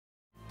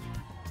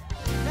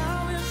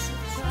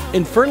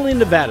In Fernley,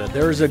 Nevada,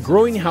 there is a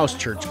growing house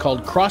church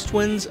called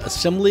Crosswinds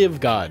Assembly of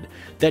God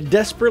that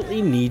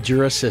desperately needs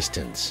your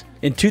assistance.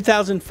 In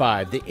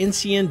 2005, the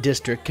NCN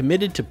district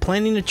committed to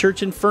planting a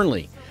church in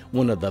Fernley,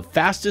 one of the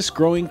fastest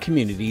growing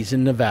communities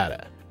in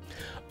Nevada.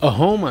 A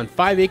home on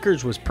 5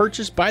 acres was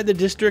purchased by the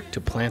district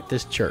to plant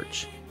this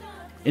church.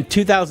 In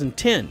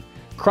 2010,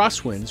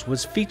 Crosswinds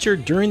was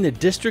featured during the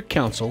district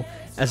council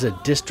as a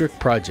district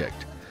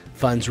project.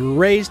 Funds were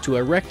raised to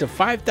erect a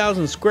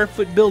 5,000 square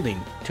foot building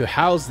to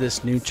house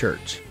this new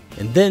church.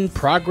 And then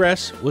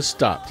progress was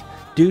stopped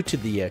due to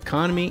the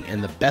economy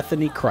and the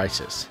Bethany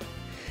crisis.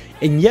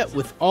 And yet,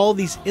 with all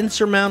these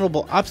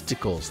insurmountable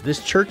obstacles,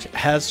 this church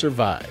has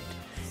survived.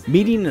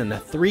 Meeting in a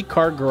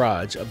 3-car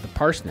garage of the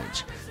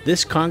parsonage,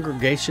 this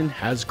congregation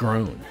has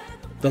grown.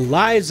 The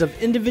lives of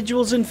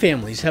individuals and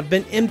families have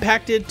been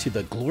impacted to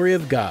the glory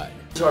of God.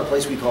 It's our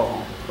place we call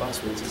home.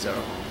 Crosswinds is our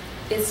home.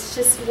 It's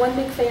just one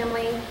big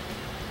family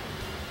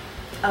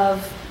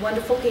of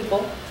wonderful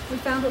people. We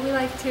found what we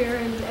liked here,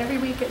 and every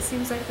week it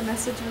seems like the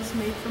message was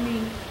made for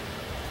me.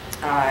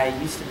 I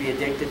used to be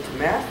addicted to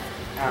meth,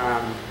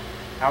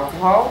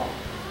 alcohol,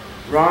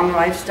 wrong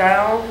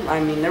lifestyle.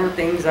 I mean, there were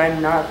things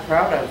I'm not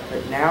proud of,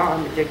 but now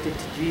I'm addicted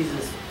to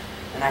Jesus,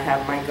 and I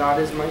have my God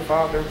as my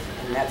Father,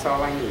 and that's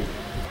all I need.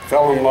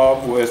 Fell in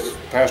love with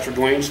Pastor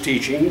Dwayne's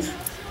teachings,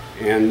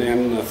 and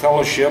then the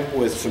fellowship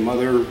with some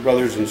other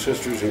brothers and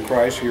sisters in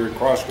Christ here at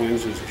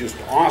Crosswinds is just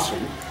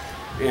awesome.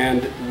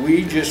 And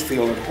we just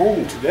feel at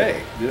home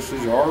today. This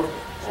is our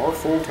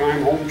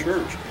full-time home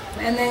church.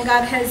 And then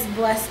God has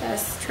blessed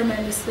us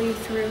tremendously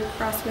through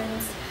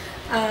Crosswinds,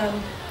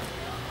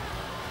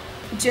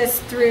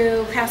 just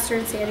through Pastor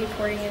and Sandy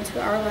pouring into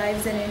our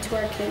lives and into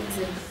our kids.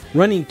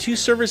 Running 2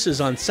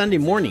 services on Sunday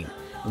morning,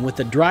 and with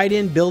the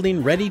dried-in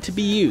building ready to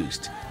be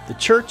used, the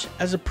church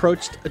has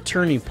approached a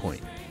turning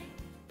point.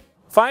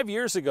 5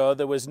 years ago,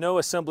 there was no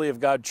Assembly of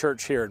God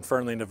church here in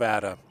Fernley,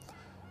 Nevada.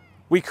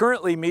 We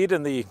currently meet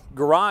in the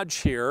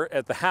garage here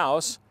at the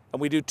house, and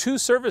we do 2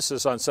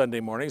 services on Sunday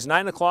mornings,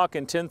 9 o'clock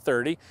and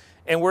 10:30,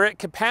 and we're at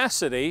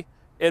capacity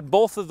at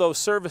both of those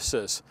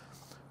services.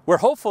 We're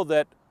hopeful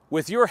that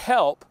with your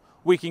help,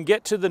 we can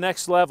get to the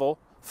next level,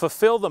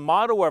 fulfill the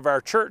motto of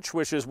our church,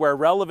 which is where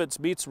relevance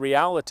meets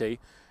reality,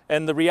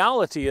 and the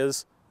reality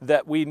is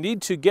that we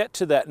need to get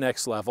to that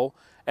next level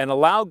and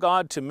allow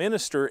God to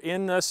minister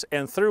in us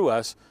and through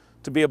us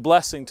to be a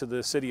blessing to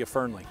the city of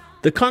Fernley.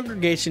 The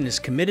congregation is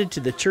committed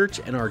to the church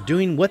and are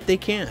doing what they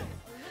can.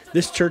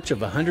 This church of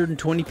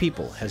 120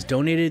 people has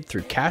donated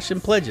through cash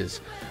and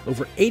pledges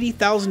over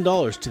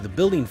 $80,000 to the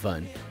building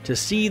fund to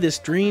see this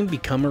dream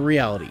become a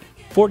reality.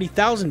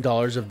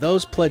 $40,000 of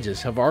those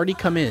pledges have already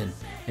come in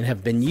and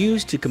have been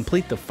used to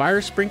complete the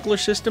fire sprinkler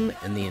system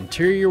and the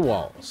interior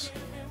walls.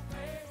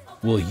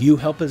 Will you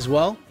help as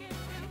well?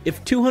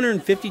 If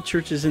 250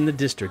 churches in the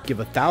district give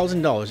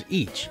 $1,000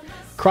 each,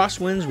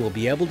 Crosswinds will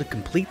be able to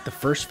complete the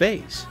first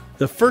phase.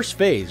 The first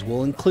phase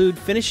will include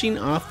finishing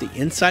off the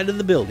inside of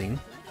the building,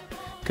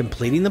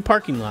 completing the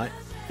parking lot,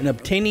 and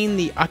obtaining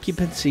the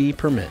occupancy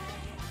permit.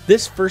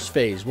 This first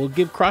phase will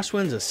give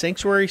Crosswinds a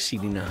sanctuary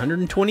seating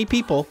 120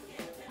 people,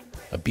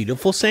 a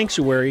beautiful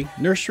sanctuary,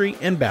 nursery,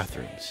 and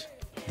bathrooms.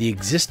 The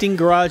existing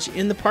garage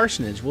in the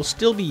parsonage will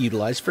still be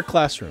utilized for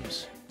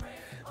classrooms.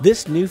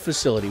 This new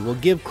facility will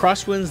give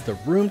Crosswinds the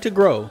room to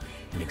grow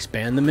and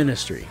expand the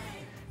ministry.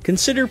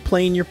 Consider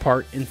playing your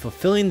part in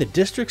fulfilling the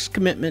district's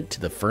commitment to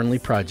the Fernley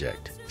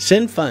Project.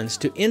 Send funds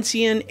to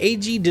NCN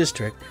AG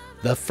District,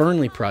 the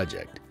Fernley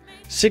Project,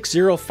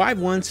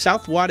 6051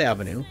 South Watt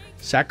Avenue,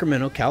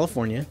 Sacramento,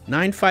 California,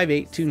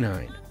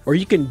 95829. Or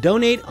you can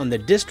donate on the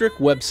district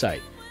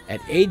website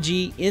at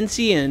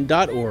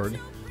agncn.org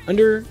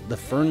under the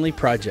Fernley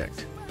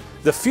Project.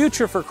 The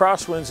future for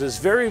Crosswinds is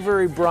very,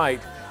 very bright,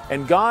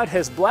 and God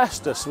has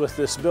blessed us with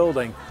this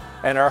building,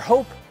 and our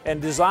hope and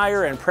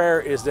desire and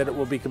prayer is that it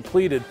will be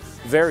completed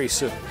very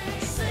soon.